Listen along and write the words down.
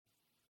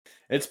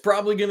It's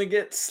probably going to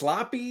get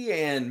sloppy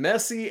and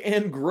messy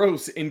and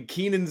gross in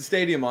Keenan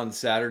Stadium on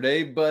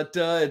Saturday, but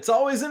it's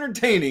always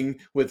entertaining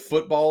with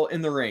football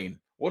in the rain.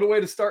 What a way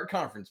to start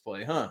conference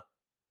play, huh?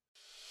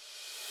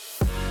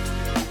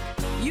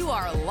 You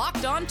are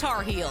Locked On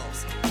Tar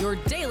Heels, your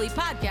daily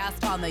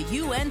podcast on the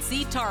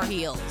UNC Tar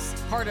Heels,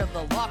 part of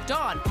the Locked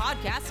On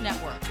Podcast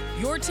Network,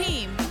 your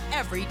team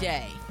every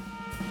day.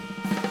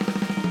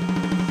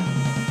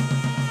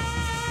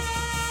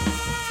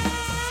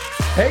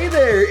 Hey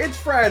there, it's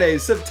Friday,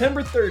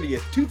 September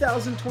 30th,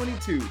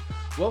 2022.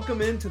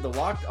 Welcome into the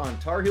Locked On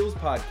Tar Heels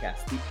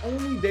podcast, the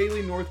only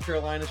daily North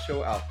Carolina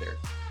show out there.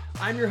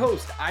 I'm your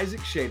host,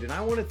 Isaac Shade, and I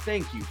want to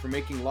thank you for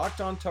making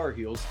Locked On Tar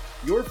Heels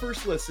your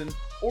first listen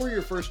or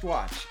your first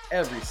watch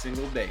every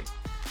single day.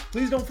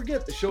 Please don't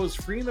forget the show is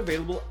free and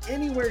available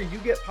anywhere you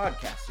get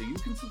podcasts, so you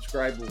can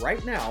subscribe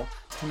right now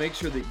to make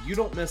sure that you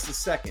don't miss a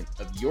second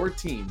of your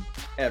team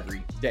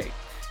every day.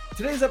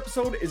 Today's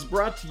episode is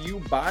brought to you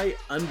by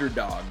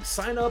Underdog.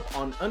 Sign up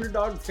on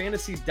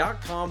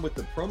UnderdogFantasy.com with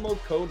the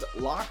promo code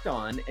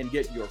LOCKEDON and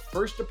get your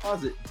first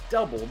deposit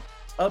doubled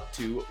up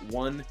to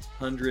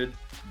 $100.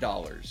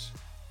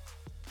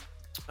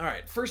 All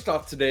right, first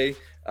off today,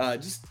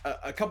 just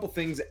a couple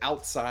things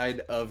outside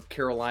of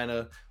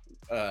Carolina,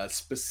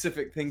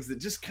 specific things that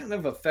just kind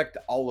of affect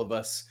all of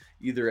us,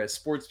 either as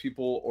sports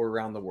people or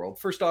around the world.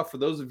 First off, for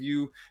those of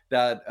you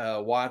that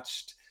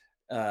watched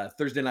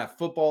Thursday Night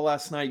Football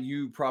last night,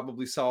 you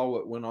probably saw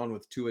what went on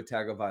with Tua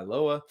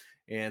Tagovailoa.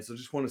 And so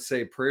just want to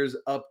say prayers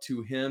up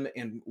to him.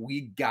 And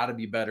we got to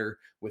be better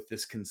with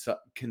this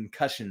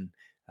concussion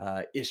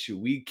issue.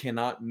 We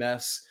cannot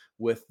mess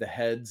with the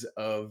heads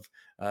of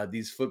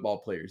these football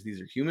players.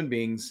 These are human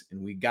beings, and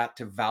we got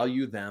to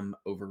value them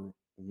over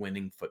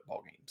winning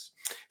football games.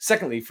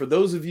 Secondly, for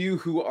those of you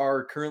who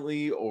are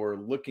currently or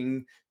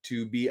looking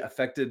to be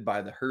affected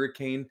by the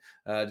hurricane,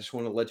 I just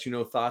want to let you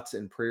know thoughts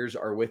and prayers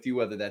are with you,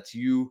 whether that's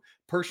you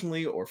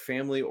personally or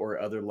family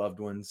or other loved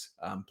ones.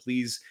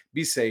 Please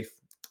be safe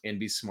and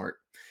be smart.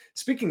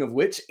 Speaking of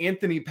which,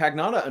 Anthony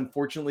Pagnotta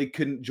unfortunately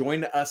couldn't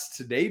join us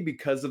today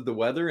because of the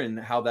weather and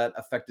how that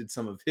affected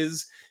some of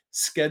his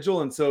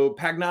schedule. And so,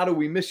 Pagnotta,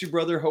 we miss you,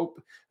 brother.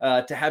 Hope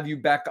to have you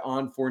back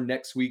on for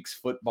next week's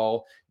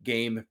football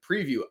game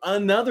preview.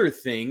 Another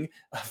thing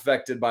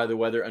affected by the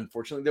weather,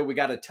 unfortunately, that we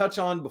got to touch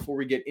on before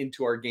we get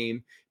into our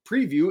game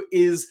preview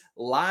is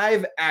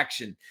live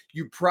action.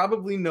 You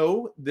probably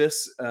know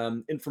this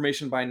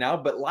information by now,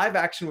 but live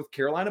action with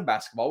Carolina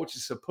basketball, which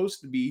is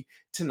supposed to be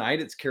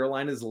tonight, it's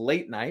Carolina's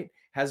late night,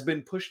 has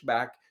been pushed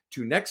back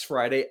to next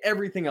Friday.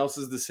 Everything else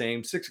is the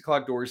same, 6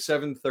 o'clock doors,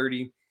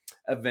 7:30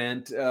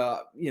 event,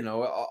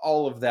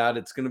 all of that.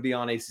 It's going to be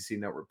on ACC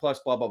Network Plus,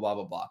 blah, blah, blah,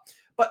 blah, blah.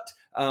 But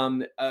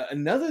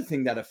another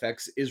thing that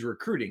affects is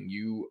recruiting.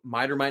 You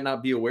might or might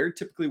not be aware,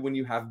 typically when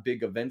you have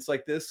big events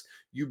like this,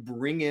 you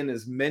bring in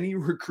as many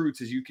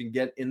recruits as you can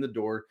get in the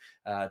door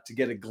to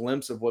get a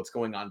glimpse of what's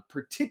going on,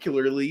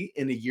 particularly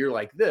in a year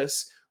like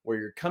this, where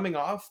you're coming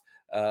off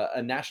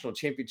a national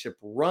championship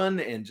run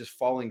and just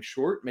falling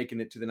short, making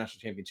it to the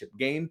national championship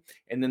game,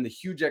 and then the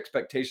huge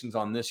expectations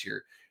on this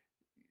year.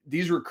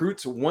 These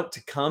recruits want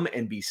to come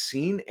and be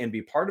seen and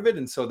be part of it,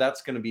 and so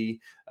that's going to be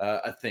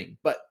a thing.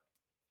 But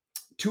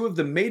two of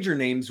the major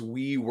names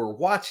we were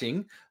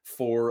watching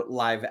for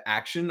live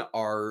action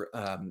are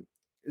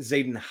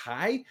Zayden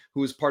High,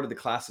 who is part of the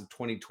class of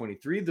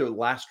 2023, the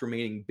last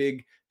remaining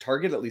big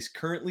target, at least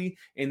currently,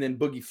 and then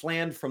Boogie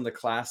Fland from the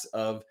class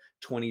of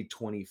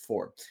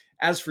 2024.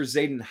 As for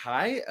Zayden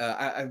High,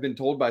 I've been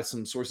told by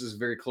some sources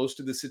very close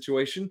to the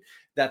situation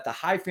that the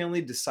High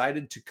family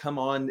decided to come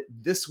on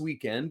this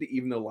weekend,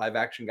 even though live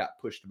action got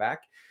pushed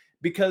back,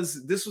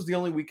 because this was the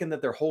only weekend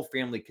that their whole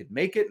family could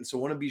make it. And so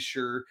I want to be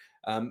sure,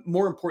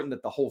 more important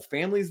that the whole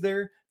family's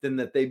there than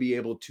that they be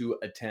able to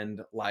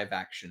attend live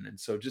action. And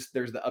so just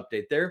there's the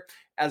update there.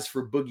 As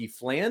for Boogie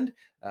Fland,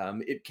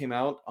 it came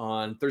out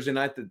on Thursday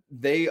night that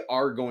they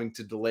are going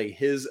to delay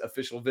his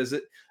official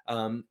visit.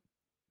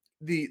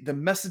 The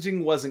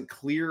messaging wasn't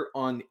clear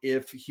on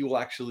if he will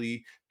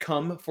actually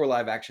come for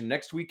live action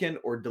next weekend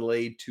or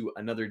delayed to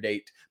another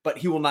date, but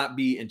he will not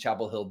be in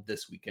Chapel Hill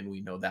this weekend.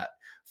 We know that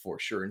for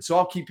sure. And so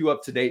I'll keep you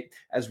up to date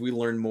as we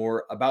learn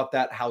more about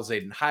that, how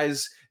Zayden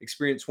High's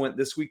experience went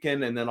this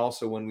weekend. And then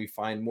also when we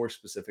find more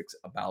specifics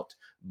about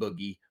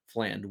Boogie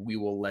Fland, we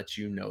will let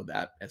you know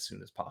that as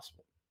soon as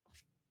possible.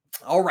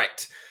 All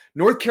right.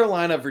 North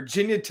Carolina,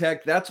 Virginia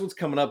Tech. That's what's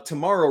coming up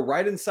tomorrow,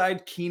 right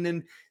inside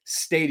Kenan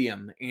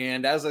Stadium.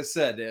 And as I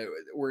said,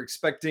 we're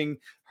expecting,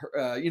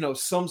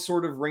 some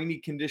sort of rainy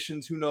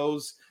conditions. Who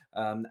knows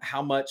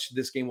how much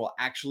this game will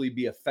actually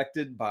be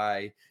affected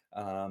by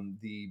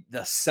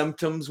the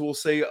symptoms, we'll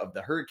say, of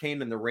the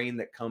hurricane and the rain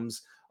that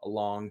comes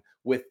along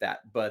with that.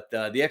 But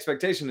the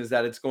expectation is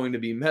that it's going to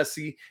be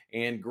messy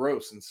and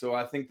gross. And so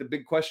I think the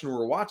big question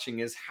we're watching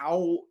is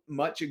how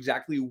much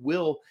exactly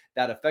will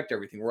that affect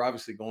everything? We're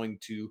obviously going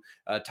to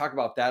talk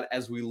about that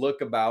as we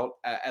look about,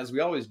 as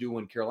we always do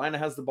when Carolina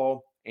has the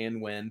ball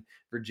and when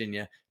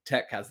Virginia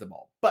Tech has the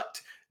ball.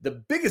 But the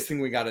biggest thing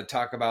we got to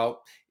talk about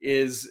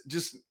is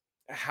just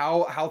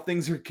how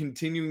things are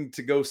continuing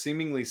to go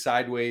seemingly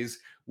sideways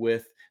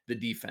with the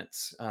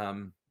defense.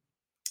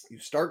 You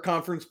start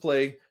conference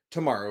play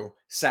tomorrow,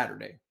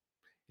 Saturday.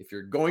 If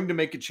you're going to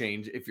make a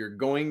change, if you're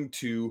going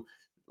to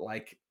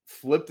like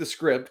flip the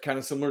script, kind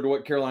of similar to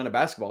what Carolina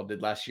basketball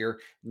did last year,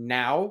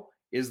 now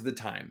is the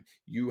time.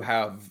 You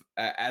have,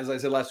 as I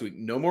said last week,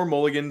 no more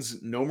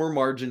mulligans, no more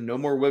margin, no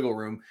more wiggle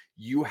room.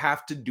 You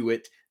have to do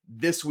it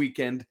this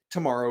weekend,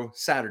 tomorrow,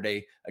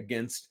 Saturday,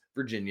 against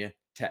Virginia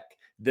Tech.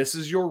 This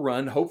is your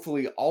run,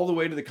 hopefully, all the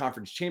way to the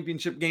conference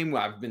championship game.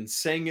 I've been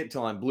saying it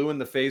till I'm blue in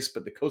the face,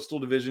 but the Coastal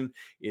Division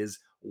is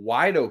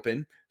wide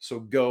open. So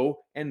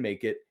go and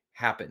make it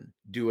happen.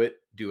 Do it,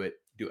 do it,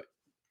 do it.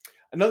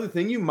 Another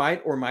thing, you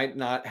might or might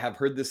not have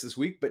heard this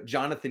week, but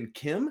Jonathan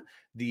Kim,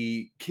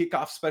 the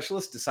kickoff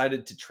specialist,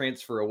 decided to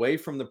transfer away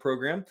from the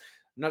program.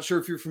 I'm not sure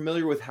if you're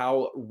familiar with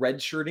how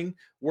redshirting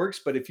works,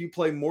 but if you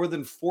play more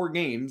than 4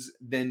 games,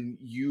 then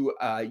you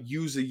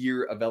use a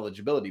year of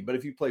eligibility. But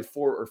if you play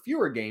 4 or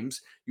fewer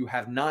games, you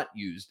have not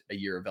used a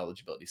year of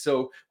eligibility.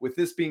 So with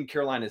this being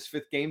Carolina's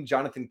 5th game,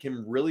 Jonathan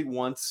Kim really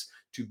wants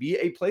to be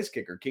a place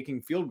kicker,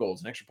 kicking field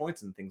goals and extra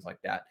points and things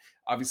like that.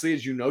 Obviously,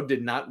 as you know,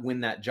 did not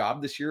win that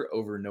job this year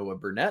over Noah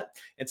Burnett,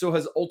 and so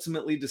has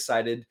ultimately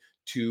decided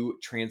to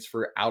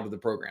transfer out of the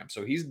program.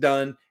 So he's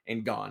done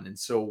and gone. And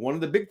so one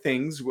of the big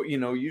things,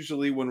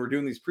 usually when we're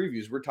doing these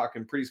previews, we're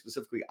talking pretty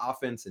specifically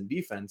offense and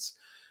defense,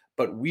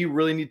 but we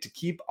really need to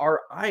keep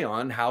our eye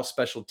on how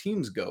special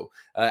teams go.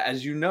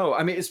 As you know,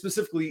 I mean,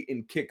 specifically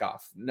in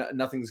kickoff,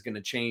 nothing's going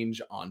to change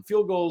on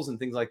field goals and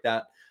things like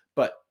that.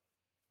 But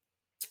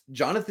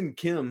Jonathan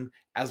Kim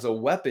as a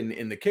weapon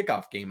in the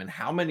kickoff game and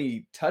how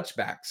many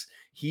touchbacks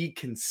he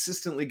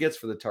consistently gets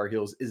for the Tar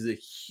Heels is a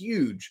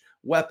huge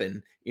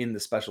weapon in the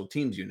special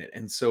teams unit.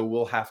 And so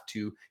we'll have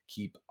to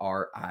keep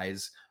our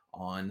eyes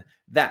on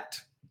that.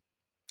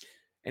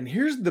 And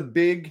here's the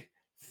big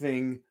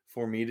thing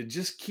for me to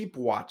just keep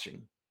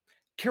watching.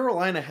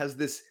 Carolina has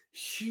this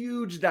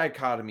huge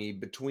dichotomy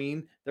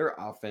between their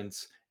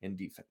offense and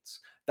defense.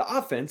 The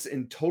offense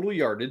in total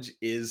yardage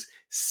is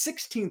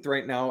 16th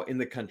right now in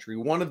the country,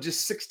 one of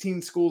just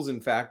 16 schools, in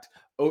fact,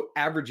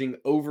 averaging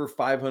over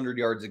 500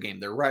 yards a game.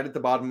 They're right at the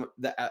bottom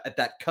at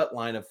that cut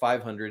line of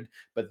 500,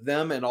 but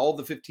them and all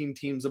the 15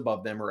 teams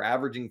above them are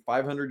averaging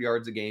 500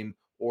 yards a game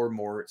or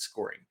more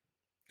scoring.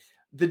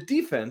 The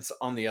defense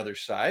on the other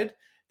side,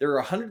 there are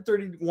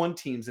 131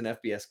 teams in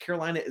FBS.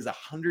 Carolina is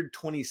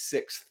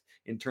 126th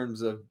in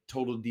terms of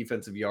total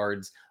defensive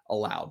yards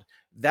allowed.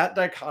 That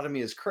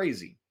dichotomy is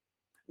crazy.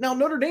 Now,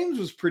 Notre Dame's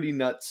was pretty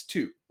nuts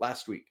too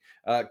last week.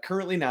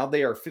 Currently now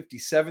they are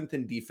 57th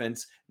in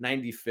defense,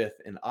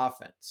 95th in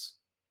offense.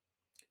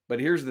 But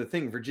here's the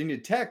thing, Virginia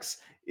Tech's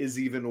is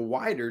even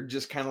wider,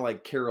 just kind of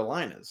like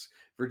Carolina's.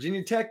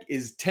 Virginia Tech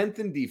is 10th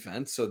in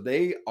defense, so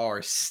they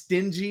are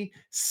stingy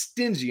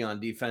on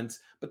defense,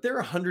 but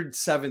they're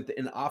 107th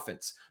in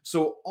offense.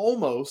 So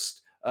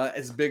almost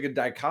as big a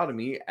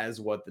dichotomy as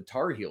what the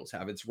Tar Heels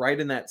have. It's right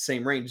in that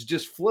same range,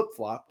 just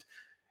flip-flopped.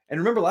 And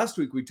remember last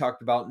week we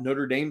talked about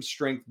Notre Dame's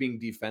strength being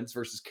defense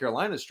versus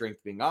Carolina's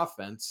strength being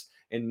offense,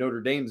 and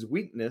Notre Dame's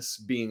weakness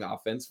being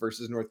offense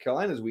versus North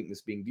Carolina's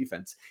weakness being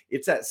defense.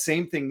 It's that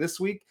same thing this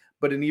week,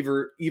 but an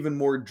even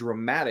more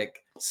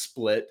dramatic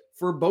split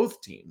for both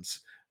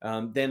teams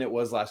than it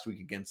was last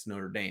week against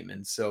Notre Dame.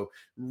 And so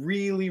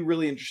really,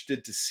 really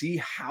interested to see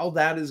how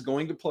that is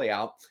going to play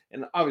out.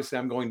 And obviously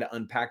I'm going to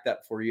unpack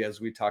that for you as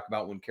we talk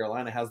about when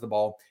Carolina has the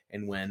ball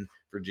and when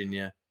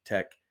Virginia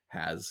Tech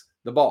has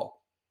the ball.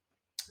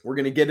 We're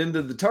going to get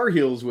into the Tar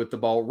Heels with the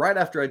ball right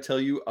after I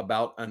tell you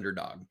about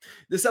Underdog.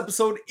 This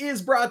episode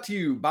is brought to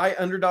you by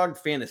Underdog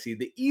Fantasy,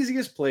 the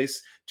easiest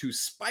place to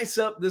spice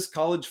up this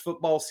college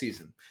football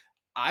season.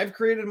 I've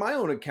created my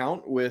own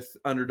account with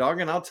Underdog,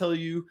 and I'll tell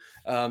you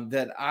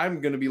that I'm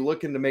going to be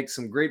looking to make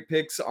some great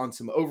picks on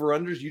some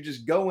over-unders. You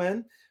just go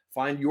in,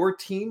 find your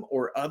team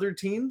or other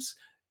teams.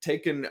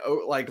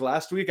 Like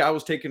last week, I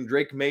was taking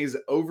Drake Mays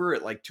over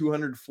at like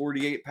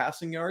 248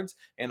 passing yards,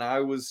 and I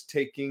was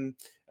taking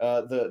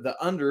the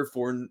under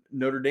for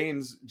Notre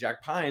Dame's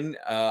Jack Pine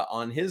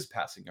on his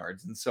passing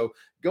yards. And so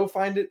go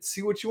find it,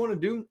 see what you want to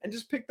do, and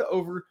just pick the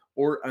over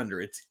or under.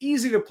 It's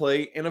easy to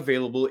play and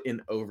available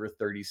in over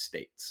 30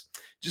 states.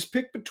 Just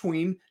pick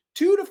between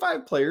 2 to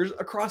 5 players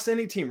across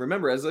any team.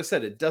 Remember, as I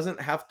said, it doesn't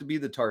have to be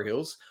the Tar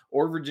Heels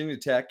or Virginia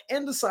Tech,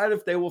 and decide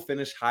if they will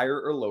finish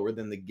higher or lower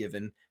than the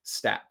given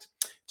stat.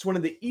 It's one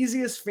of the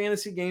easiest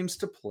fantasy games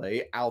to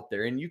play out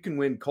there, and you can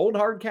win cold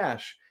hard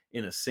cash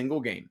in a single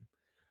game.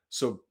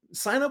 So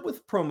sign up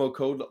with promo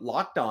code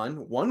Locked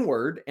On, one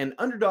word, and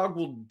Underdog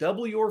will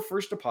double your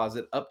first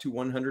deposit up to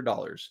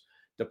 $100.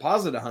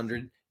 Deposit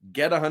 $100,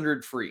 get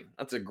 $100 free.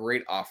 That's a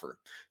great offer.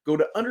 Go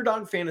to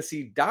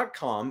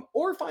UnderdogFantasy.com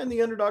or find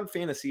the Underdog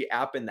Fantasy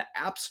app in the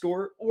App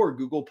Store or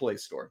Google Play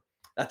Store.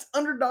 That's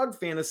Underdog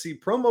Fantasy,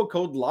 promo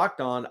code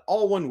Locked On,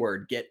 all one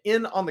word. Get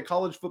in on the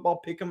college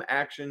football pick'em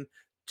action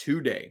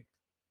today.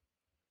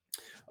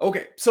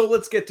 Okay, so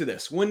let's get to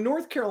this. When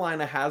North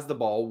Carolina has the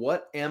ball,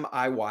 what am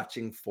I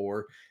watching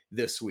for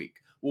this week?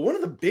 Well, one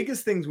of the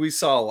biggest things we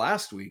saw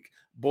last week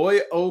Boy,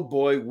 oh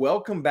boy,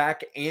 welcome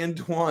back,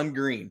 Antoine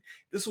Green.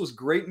 This was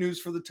great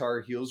news for the Tar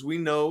Heels. We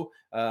know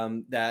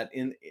that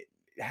it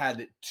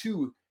had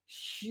two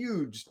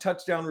huge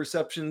touchdown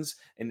receptions,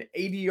 an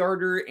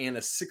 80-yarder and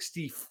a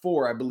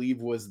 64, I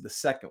believe, was the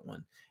second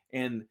one.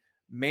 And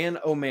man,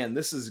 oh man,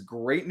 this is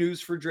great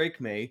news for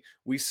Drake May.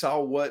 We saw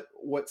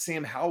what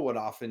Sam Howell would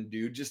often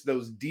do, just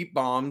those deep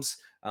bombs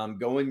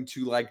going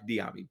to like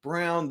De'Ami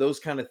Brown, those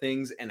kind of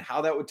things, and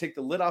how that would take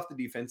the lid off the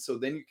defense. So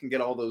then you can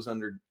get all those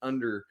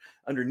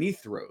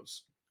underneath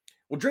throws.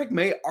 Well, Drake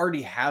May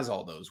already has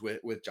all those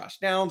with Josh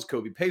Downs,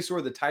 Kobe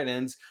Paysour, the tight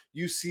ends.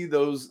 You see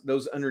those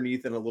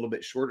underneath and a little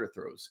bit shorter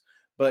throws.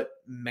 But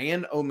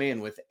man, oh man,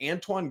 with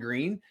Antoine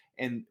Green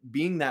and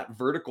being that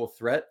vertical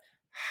threat,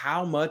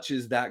 how much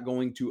is that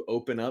going to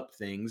open up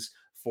things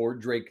for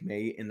Drake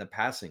May in the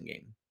passing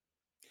game?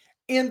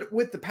 And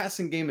with the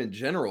passing game in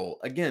general,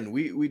 again,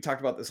 we talked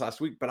about this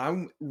last week, but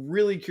I'm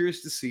really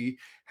curious to see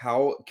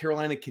how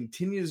Carolina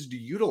continues to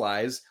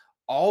utilize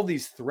all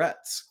these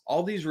threats,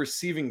 all these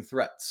receiving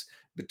threats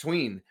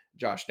between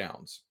Josh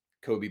Downs,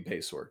 Kobe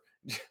Paysour,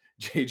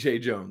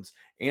 JJ Jones,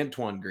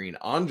 Antoine Green,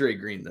 Andre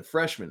Green, the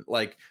freshman,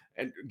 like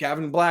and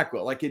Gavin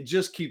Blackwell. Like it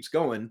just keeps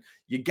going.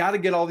 You got to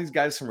get all these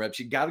guys some reps.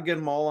 You got to get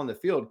them all on the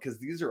field because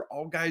these are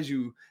all guys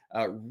you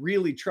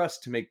really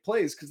trust to make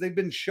plays because they've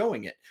been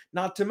showing it.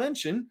 Not to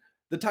mention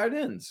the tight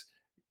ends,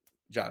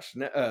 Josh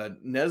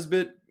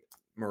Nesbitt,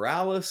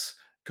 Morales,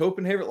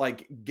 Copenhagen,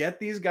 like get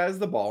these guys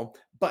the ball.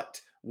 But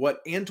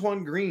what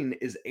Antoine Green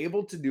is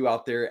able to do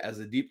out there as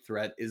a deep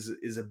threat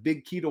is a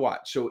big key to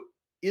watch. So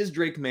is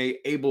Drake May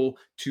able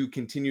to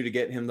continue to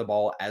get him the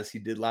ball as he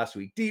did last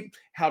week deep?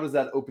 How does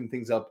that open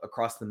things up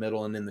across the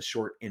middle and in the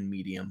short and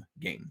medium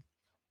game?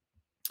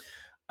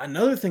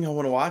 Another thing I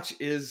want to watch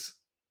is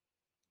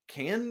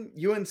can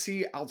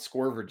UNC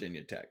outscore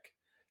Virginia Tech?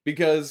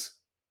 Because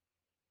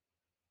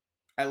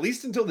at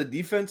least until the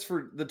defense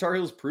for the Tar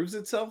Heels proves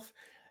itself,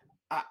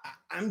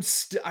 I'm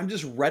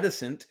just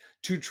reticent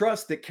to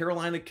trust that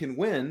Carolina can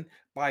win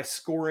by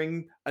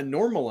scoring a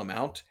normal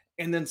amount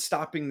and then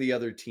stopping the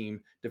other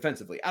team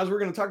defensively. As we're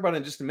going to talk about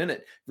in just a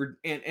minute,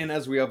 and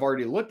as we have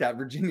already looked at,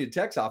 Virginia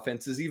Tech's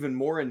offense is even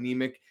more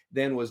anemic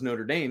than was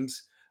Notre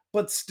Dame's.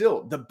 But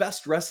still, the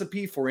best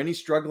recipe for any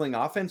struggling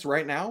offense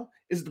right now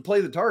is to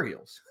play the Tar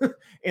Heels.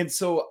 And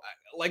so,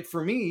 like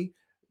for me,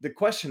 the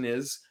question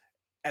is,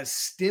 as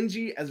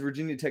stingy as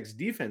Virginia Tech's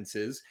defense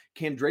is,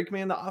 can Drake May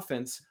and the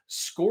offense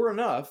score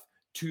enough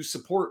to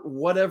support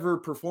whatever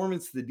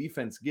performance the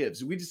defense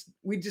gives? We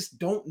just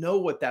don't know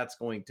what that's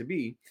going to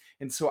be,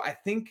 and so I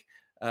think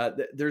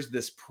there's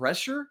this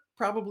pressure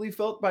probably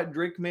felt by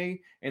Drake May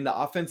and the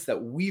offense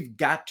that we've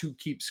got to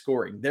keep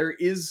scoring. There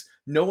is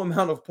no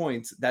amount of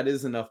points that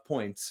is enough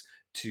points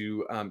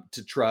to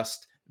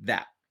trust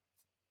that.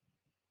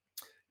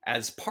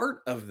 As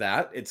part of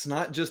that, it's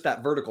not just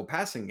that vertical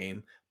passing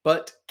game,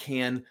 but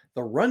can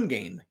the run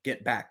game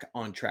get back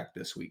on track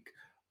this week?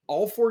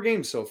 All 4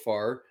 games so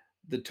far,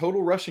 the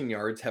total rushing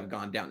yards have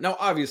gone down. Now,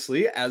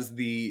 obviously, as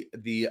the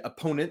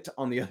opponent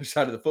on the other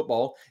side of the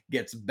football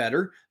gets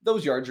better,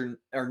 those yards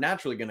are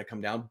naturally going to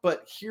come down.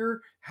 But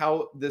here,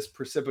 how this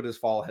precipitous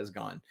fall has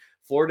gone: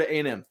 Florida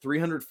A&M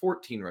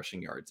 314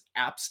 rushing yards,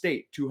 App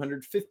State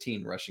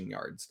 215 rushing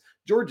yards,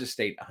 Georgia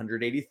State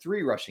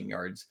 183 rushing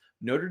yards,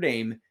 Notre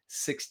Dame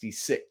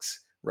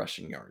 66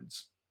 rushing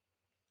yards.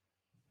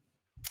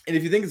 And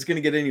if you think it's going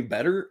to get any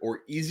better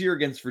or easier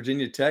against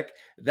Virginia Tech,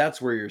 that's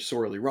where you're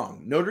sorely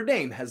wrong. Notre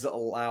Dame has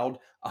allowed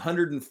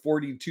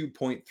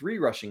 142.3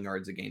 rushing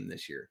yards a game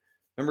this year.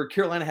 Remember,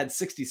 Carolina had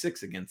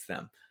 66 against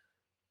them.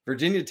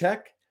 Virginia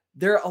Tech,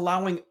 they're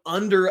allowing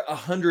under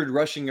 100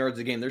 rushing yards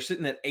a game. They're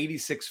sitting at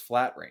 86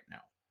 flat right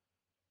now.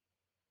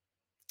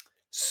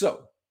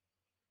 So,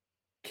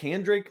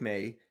 can Drake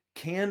May,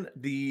 can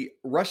the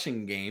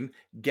rushing game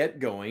get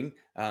going?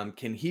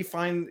 Can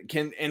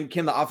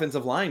the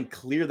offensive line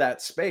clear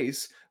that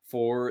space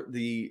for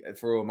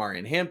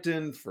Omarion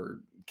Hampton, for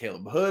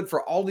Caleb Hood,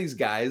 for all these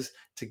guys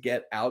to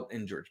get out,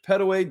 and George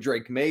Pettaway,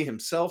 Drake May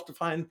himself to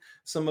find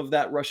some of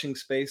that rushing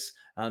space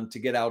to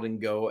get out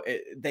and go?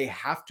 They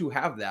have to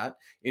have that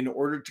in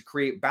order to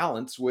create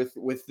balance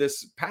with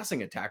this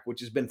passing attack, which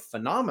has been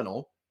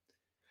phenomenal.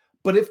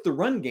 But if the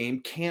run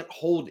game can't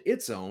hold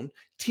its own,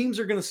 teams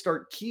are going to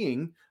start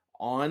keying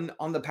on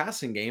the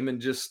passing game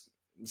and just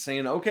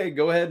saying, okay,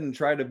 go ahead and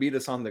try to beat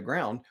us on the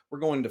ground. We're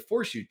going to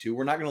force you to.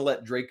 We're not going to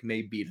let Drake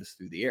May beat us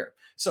through the air.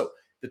 So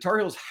the Tar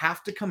Heels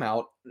have to come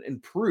out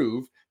and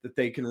prove that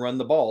they can run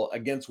the ball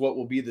against what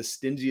will be the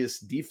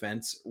stingiest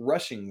defense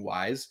rushing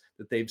wise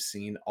that they've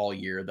seen all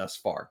year thus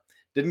far.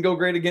 Didn't go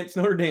great against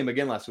Notre Dame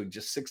again last week,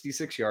 just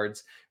 66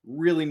 yards.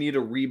 Really need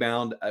a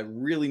rebound. I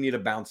really need a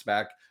bounce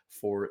back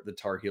for the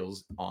Tar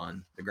Heels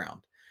on the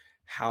ground.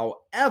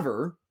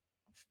 However,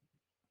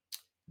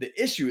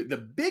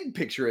 the big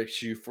picture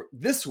issue for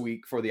this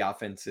week for the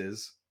offense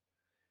is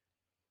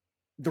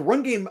the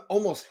run game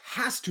almost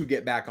has to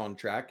get back on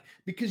track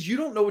because you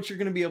don't know what you're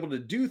going to be able to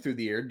do through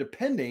the air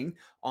depending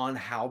on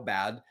how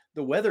bad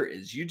the weather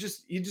is. You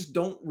just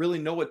don't really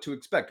know what to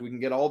expect. We can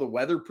get all the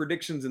weather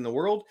predictions in the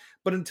world,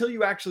 but until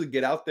you actually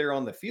get out there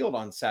on the field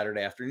on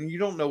Saturday afternoon, you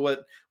don't know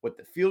what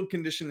the field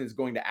condition is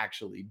going to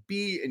actually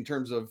be in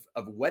terms of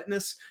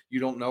wetness.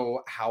 You don't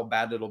know how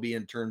bad it'll be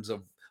in terms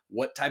of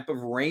what type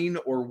of rain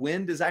or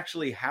wind is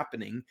actually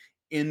happening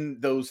in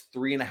those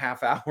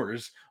 3.5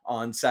 hours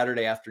on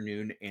Saturday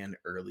afternoon and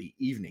early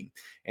evening.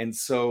 And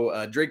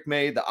so Drake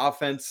May, the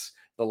offense,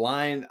 the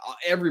line,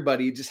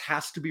 everybody just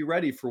has to be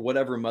ready for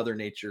whatever Mother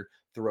Nature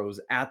throws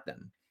at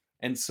them.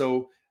 And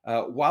so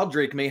while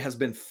Drake May has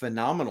been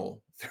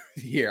phenomenal through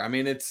the year, I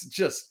mean, it's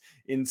just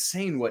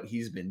insane what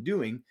he's been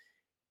doing.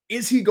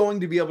 Is he going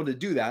to be able to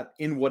do that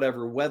in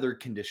whatever weather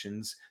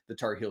conditions the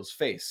Tar Heels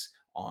face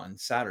on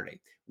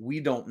Saturday? We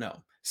don't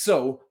know.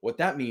 So, what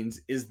that means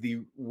is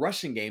the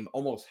rushing game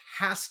almost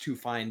has to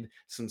find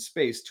some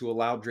space to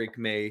allow Drake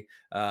May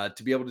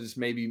to be able to just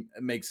maybe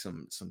make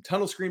some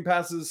tunnel screen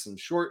passes, some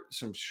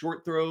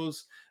short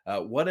throws,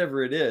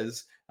 whatever it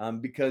is,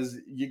 because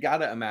you got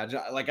to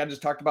imagine. Like I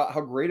just talked about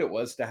how great it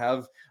was to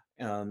have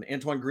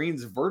Antoine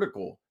Green's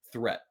vertical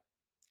threat.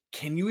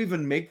 Can you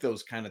even make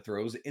those kind of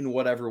throws in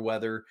whatever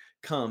weather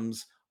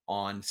comes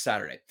on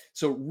Saturday?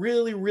 So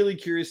really, really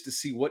curious to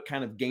see what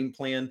kind of game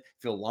plan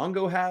Phil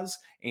Longo has,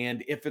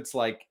 and if it's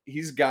like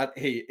he's got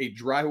a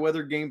dry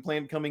weather game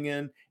plan coming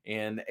in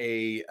and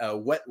a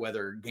wet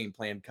weather game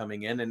plan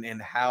coming in,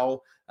 and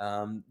how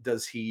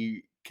does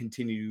he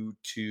continue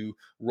to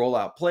roll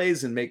out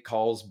plays and make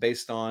calls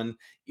based on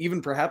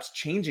even perhaps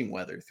changing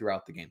weather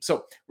throughout the game.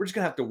 So we're just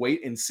gonna have to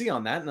wait and see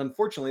on that. And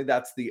unfortunately,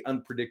 that's the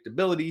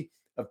unpredictability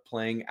of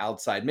playing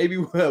outside. Maybe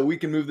we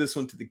can move this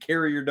one to the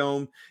Carrier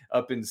Dome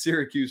up in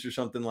Syracuse or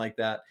something like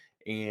that.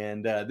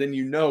 And then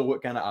you know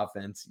what kind of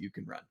offense you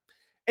can run.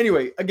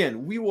 Anyway,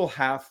 again, we will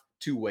have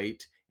to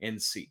wait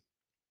and see.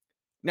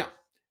 Now,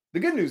 the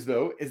good news,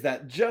 though, is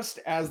that just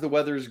as the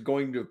weather is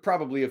going to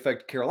probably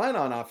affect Carolina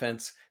on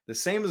offense, the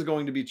same is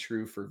going to be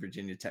true for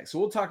Virginia Tech. So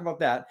we'll talk about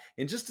that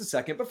in just a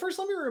second. But first,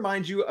 let me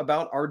remind you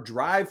about our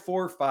Drive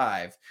for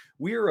Five.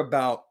 We are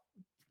about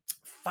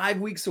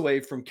 5 weeks away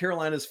from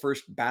Carolina's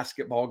first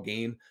basketball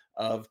game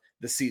of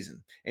the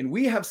season. And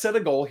we have set a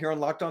goal here on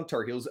Locked On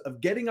Tar Heels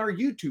of getting our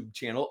YouTube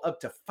channel up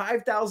to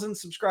 5,000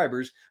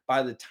 subscribers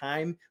by the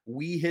time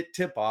we hit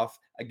tip-off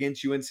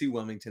against UNC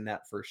Wilmington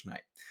that first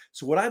night.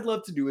 So what I'd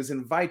love to do is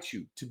invite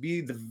you to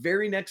be the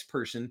very next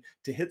person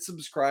to hit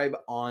subscribe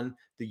on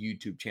the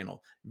YouTube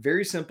channel.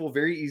 Very simple,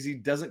 very easy,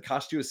 doesn't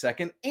cost you a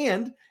second,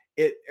 and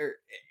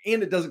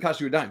it doesn't cost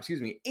you a dime,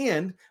 excuse me.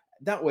 And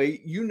that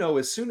way, you know,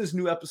 as soon as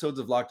new episodes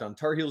of Locked On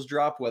Tar Heels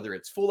drop, whether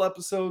it's full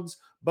episodes,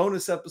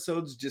 bonus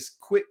episodes, just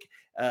quick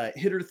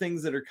hitter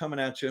things that are coming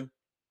at you.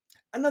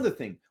 Another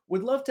thing,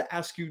 would love to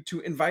ask you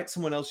to invite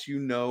someone else you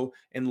know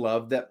and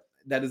love that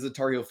is a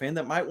Tar Heel fan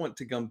that might want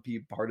to come be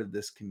part of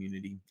this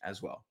community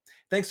as well.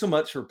 Thanks so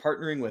much for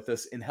partnering with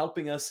us and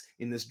helping us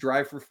in this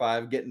Drive for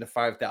Five, getting to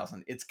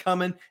 5,000. It's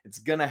coming. It's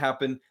going to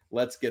happen.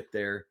 Let's get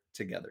there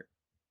together.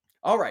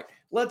 All right,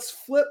 let's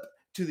flip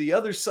to the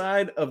other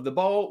side of the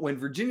ball. When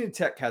Virginia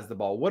Tech has the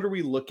ball, what are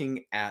we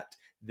looking at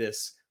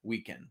this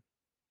weekend?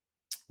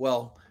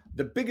 Well,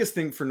 the biggest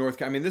thing for North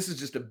Carolina, I mean, this is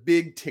just a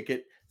big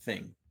ticket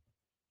thing.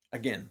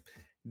 Again,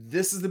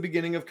 this is the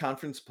beginning of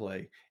conference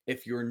play.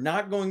 If you're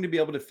not going to be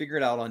able to figure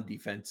it out on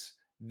defense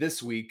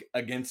this week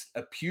against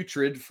a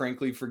putrid,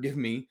 frankly, forgive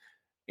me,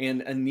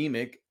 and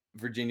anemic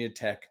Virginia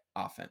Tech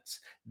offense,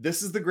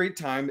 this is the great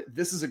time.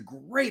 This is a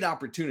great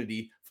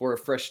opportunity for a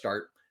fresh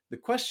start. The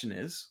question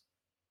is,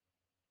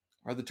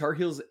 are the Tar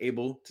Heels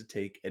able to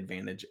take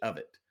advantage of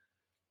it?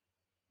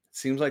 It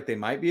seems like they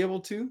might be able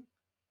to,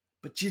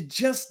 but you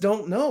just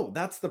don't know.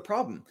 That's the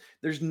problem.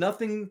 There's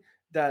nothing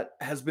that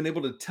has been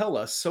able to tell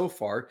us so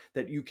far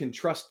that you can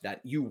trust that.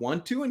 You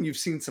want to, and you've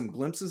seen some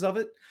glimpses of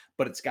it,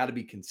 but it's got to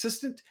be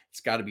consistent. It's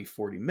got to be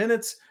 40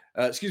 minutes.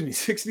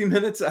 60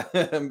 minutes.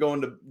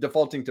 I'm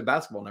defaulting to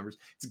basketball numbers.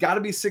 It's got to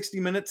be 60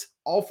 minutes,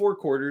 all 4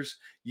 quarters.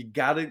 You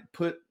got to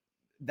put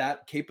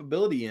that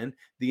capability in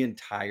the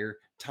entire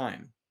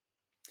time.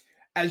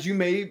 As you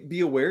may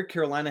be aware,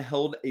 Carolina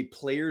held a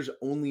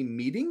players-only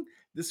meeting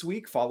this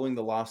week following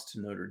the loss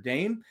to Notre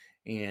Dame.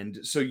 And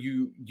so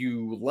you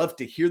love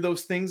to hear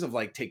those things of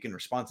like taking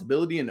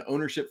responsibility and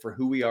ownership for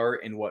who we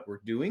are and what we're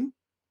doing.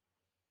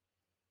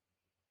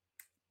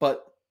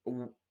 But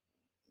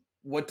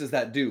what does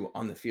that do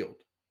on the field?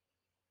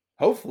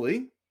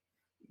 Hopefully,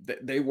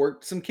 they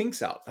worked some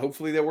kinks out.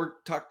 Hopefully they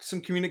talked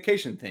some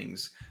communication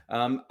things.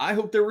 I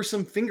hope there were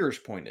some fingers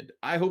pointed.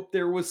 I hope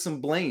there was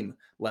some blame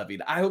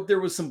levied. I hope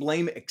there was some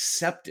blame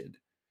accepted,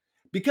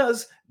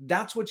 because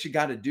that's what you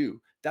got to do.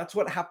 That's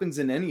what happens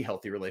in any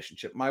healthy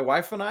relationship. My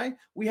wife and I,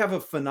 we have a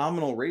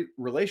phenomenal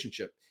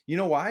relationship. You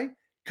know why?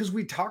 Because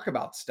we talk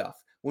about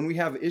stuff. When we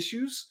have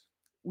issues,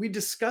 we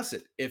discuss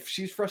it. If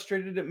she's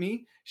frustrated at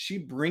me, she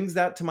brings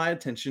that to my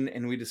attention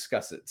and we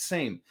discuss it.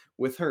 Same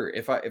with her.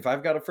 If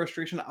I've got a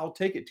frustration, I'll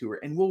take it to her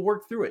and we'll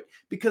work through it,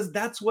 because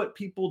that's what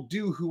people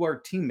do who are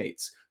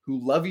teammates, who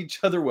love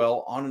each other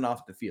well on and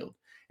off the field.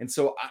 And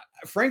so,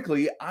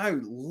 frankly, I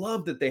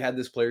love that they had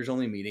this players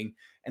only meeting.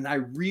 And I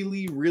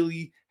really,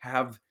 really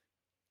have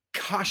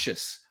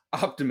cautious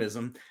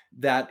optimism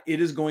that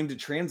it is going to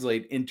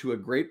translate into a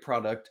great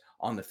product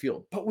on the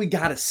field. But we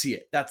got to see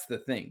it. That's the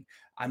thing.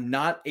 I'm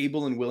not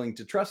able and willing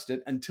to trust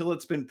it until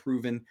it's been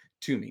proven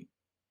to me.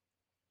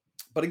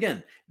 But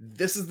again,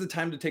 this is the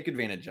time to take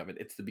advantage of it.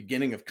 It's the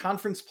beginning of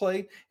conference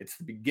play. It's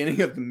the beginning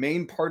of the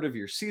main part of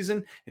your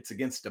season. It's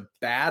against a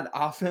bad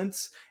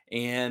offense,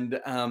 and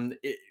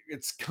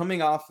it's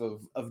coming off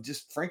of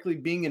just frankly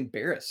being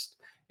embarrassed,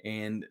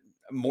 and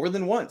more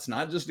than once,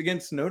 not just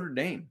against Notre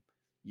Dame.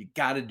 You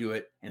got to do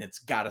it, and it's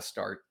got to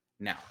start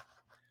now.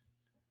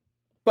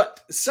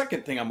 But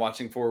second thing I'm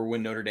watching for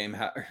when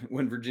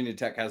when Virginia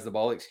Tech has the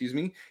ball,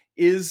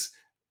 is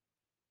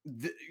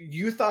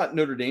you thought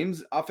Notre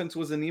Dame's offense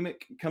was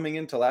anemic coming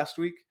into last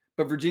week,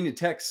 but Virginia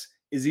Tech's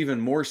is even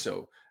more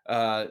so.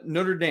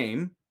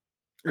 Virginia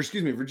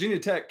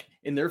Tech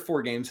in their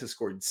 4 games has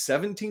scored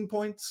 17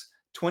 points,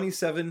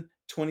 27,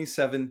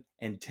 27,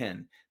 and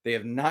 10. They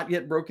have not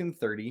yet broken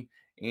 30,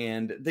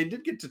 and they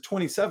did get to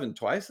 27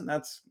 twice, and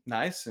that's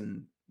nice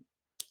and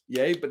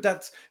yay, but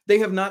they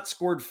have not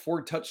scored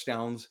 4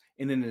 touchdowns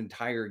in an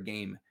entire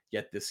game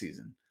yet this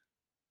season.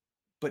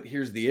 But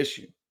here's the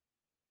issue.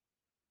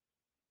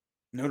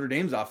 Notre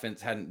Dame's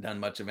offense hadn't done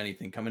much of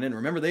anything coming in.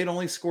 Remember, they had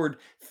only scored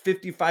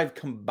 55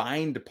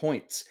 combined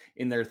points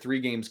in their 3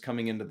 games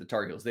coming into the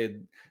Tar Heels. They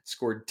had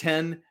scored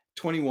 10,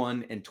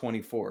 21, and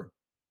 24.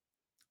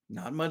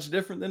 Not much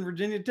different than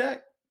Virginia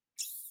Tech.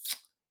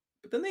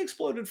 But then they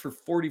exploded for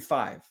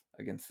 45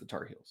 against the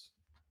Tar Heels.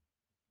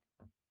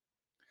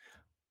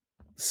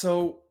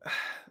 So,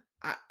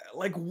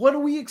 what do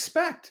we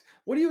expect?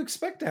 What do you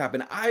expect to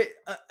happen?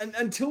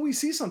 Until we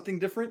see something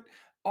different,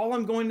 all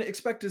I'm going to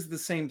expect is the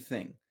same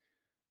thing.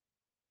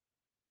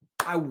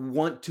 I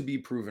want to be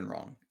proven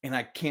wrong, and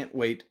I can't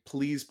wait.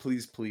 Please,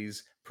 please,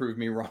 please prove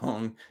me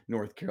wrong,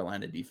 North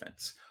Carolina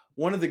defense.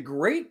 One of the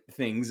great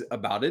things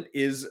about it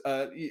is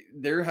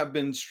there have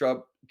been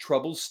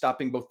troubles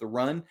stopping both the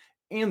run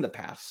and the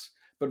pass,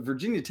 but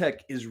Virginia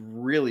Tech is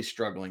really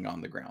struggling on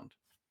the ground.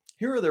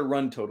 Here are their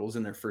run totals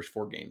in their first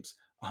 4 games: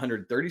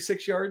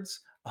 136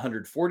 yards,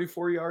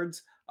 144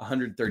 yards,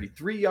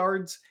 133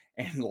 yards,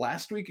 and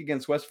last week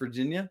against West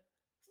Virginia,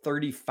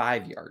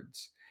 35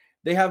 yards.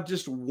 They have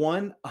just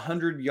one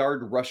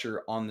 100-yard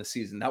rusher on the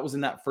season. That was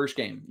in that first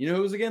game. You know who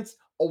it was against?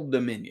 Old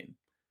Dominion.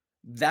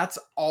 That's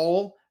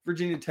all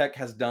Virginia Tech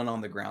has done on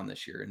the ground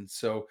this year. And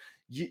so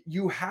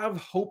you have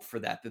hope for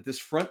that this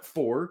front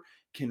 4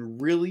 can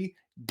really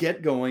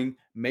get going,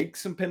 make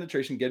some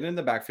penetration, get in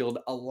the backfield,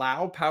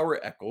 allow Power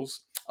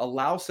Echols,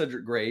 allow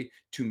Cedric Gray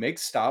to make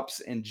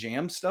stops and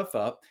jam stuff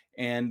up.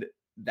 And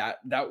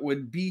that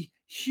would be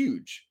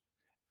huge.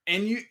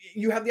 And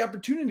you have the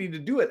opportunity to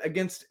do it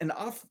against an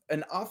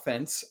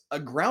offense, a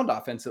ground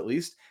offense at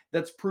least,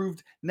 that's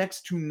proved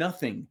next to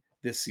nothing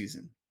this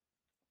season.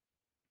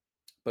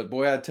 But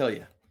boy, I tell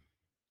you,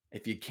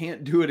 if you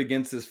can't do it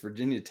against this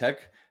Virginia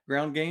Tech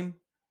ground game,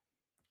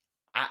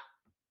 I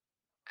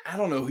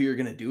don't know who you're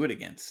going to do it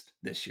against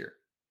this year.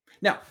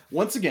 Now,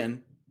 once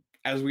again,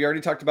 as we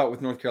already talked about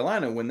with North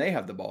Carolina, when they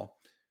have the ball,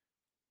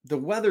 the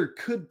weather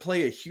could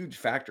play a huge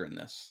factor in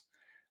this.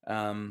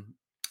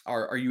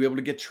 Are you able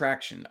to get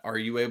traction? Are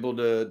you able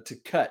to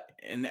cut?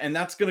 And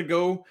that's going to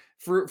go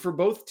for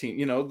both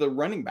teams. The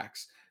running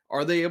backs,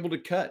 are they able to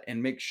cut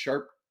and make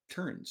sharp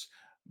turns?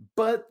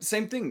 But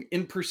same thing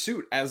in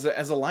pursuit as a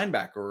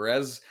linebacker or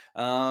as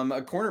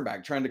a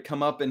cornerback trying to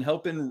come up and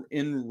help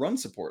in run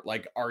support.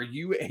 Like, are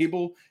you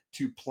able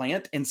to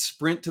plant and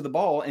sprint to the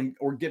ball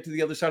or get to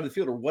the other side of the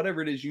field or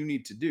whatever it is you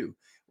need to do?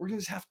 We're going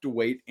to just have to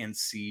wait and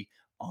see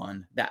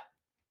on that.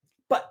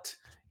 But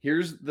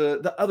here's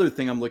the other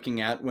thing I'm looking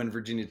at when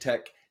Virginia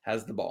Tech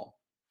has the ball.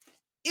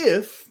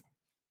 If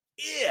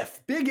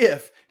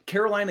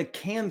Carolina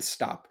can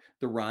stop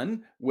the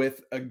run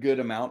with a good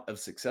amount of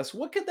success,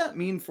 what could that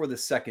mean for the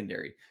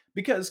secondary?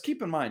 Because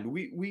keep in mind,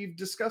 we've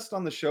discussed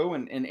on the show,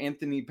 and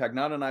Anthony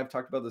Pagnotta and I have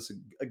talked about this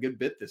a good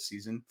bit this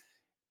season.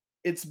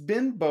 It's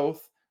been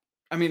both.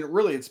 I mean,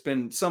 really, it's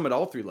been some at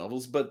all 3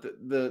 levels, but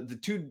the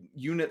 2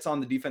 units on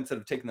the defense that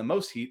have taken the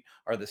most heat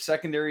are the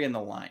secondary and the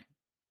line.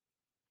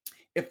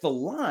 If the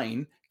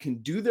line can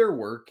do their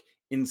work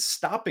in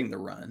stopping the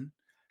run,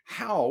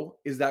 how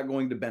is that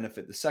going to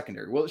benefit the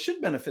secondary? Well, it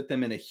should benefit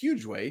them in a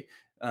huge way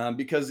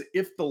because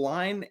if the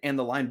line and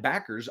the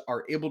linebackers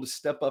are able to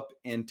step up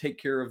and take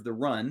care of the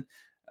run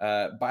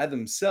by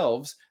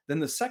themselves, then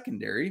the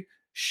secondary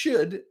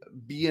should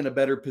be in a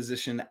better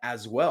position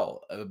as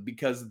well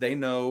because they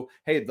know,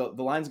 hey, the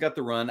line's got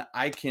the run.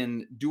 I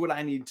can do what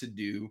I need to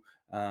do.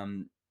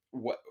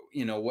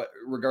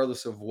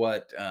 Regardless of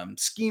what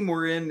scheme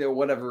we're in or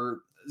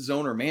whatever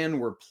zone or man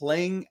we're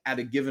playing at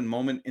a given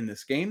moment in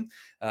this game,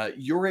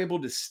 you're able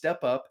to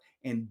step up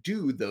and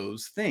do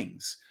those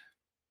things.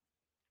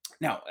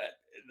 Now,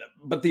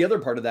 but the other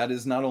part of that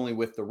is not only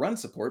with the run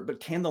support,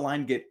 but can the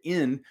line get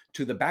in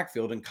to the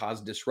backfield and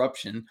cause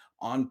disruption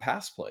on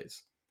pass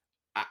plays?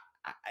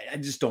 I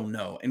just don't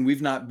know. And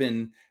we've not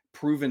been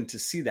proven to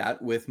see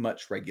that with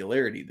much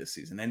regularity this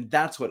season. And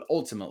that's what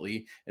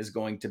ultimately is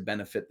going to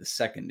benefit the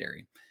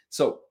secondary.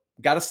 So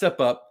got to step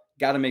up,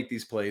 got to make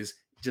these plays,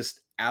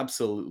 just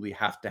absolutely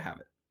have to have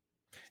it.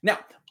 Now,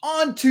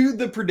 on to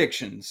the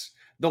predictions.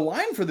 The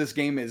line for this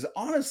game is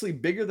honestly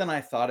bigger than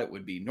I thought it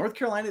would be. North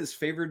Carolina is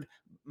favored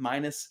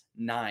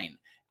 -9.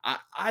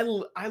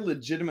 I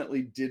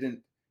legitimately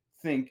didn't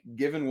think,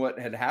 given what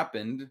had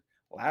happened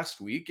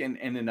last week and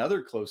in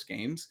other close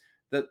games,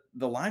 that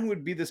the line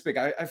would be this big.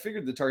 I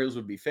figured the Tar Heels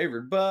would be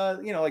favored,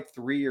 but like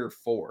 3 or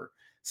 4.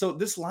 So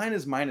this line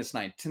is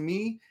 -9. To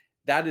me,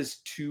 that is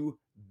too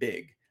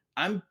big.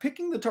 I'm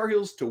picking the Tar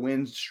Heels to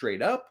win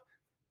straight up,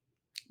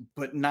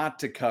 but not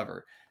to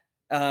cover.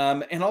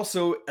 And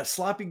also a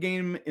sloppy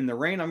game in the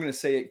rain. I'm going to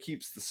say it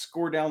keeps the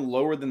score down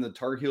lower than the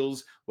Tar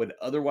Heels would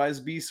otherwise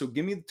be. So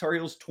give me the Tar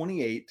Heels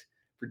 28,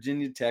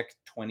 Virginia Tech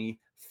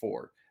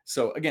 24.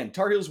 So again,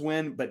 Tar Heels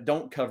win, but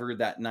don't cover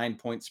that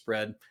 9-point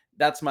spread.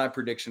 That's my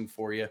prediction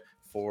for you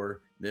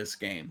for this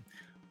game.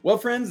 Well,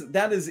 friends,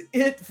 that is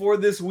it for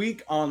this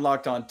week on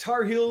Locked On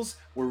Tar Heels,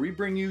 where we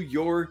bring you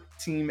your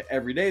team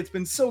every day. It's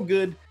been so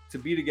good to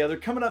be together.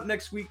 Coming up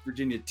next week,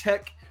 Virginia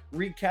Tech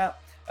recap.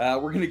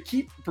 We're going to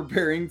keep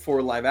preparing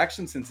for live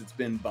action since it's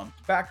been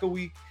bumped back a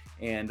week,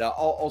 and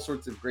all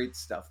sorts of great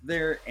stuff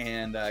there,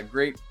 and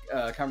great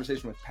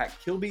conversation with Pat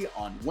Kilby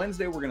on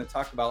Wednesday. We're going to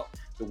talk about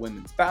the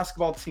women's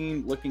basketball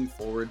team. Looking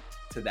forward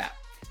to that.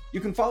 You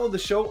can follow the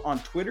show on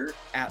Twitter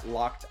at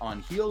Locked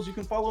On Heels. You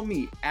can follow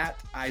me at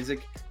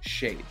Isaac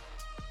Shade.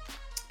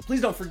 Please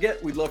don't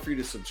forget, we'd love for you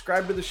to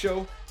subscribe to the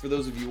show. For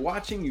those of you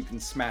watching, you can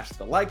smash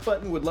the like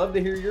button. Would love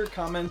to hear your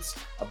comments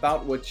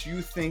about what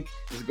you think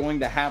is going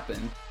to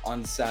happen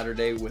on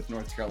Saturday with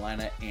North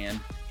Carolina and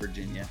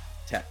Virginia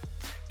Tech.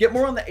 Get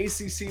more on the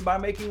ACC by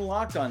making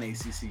Locked On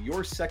ACC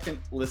your second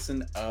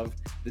listen of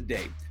the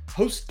day.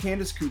 Host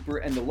Candace Cooper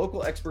and the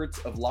local experts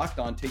of Locked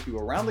On take you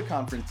around the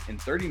conference in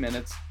 30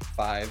 minutes,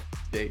 5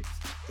 days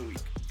a week.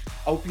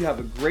 I hope you have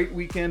a great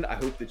weekend. I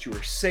hope that you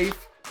are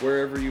safe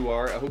wherever you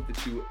are. I hope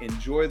that you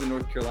enjoy the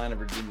North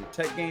Carolina-Virginia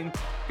Tech game.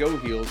 Go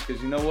Heels,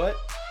 because you know what?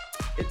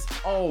 It's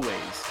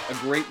always a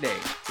great day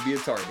to be a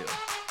Tar Heel.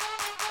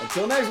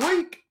 Until next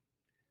week,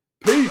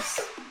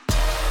 peace.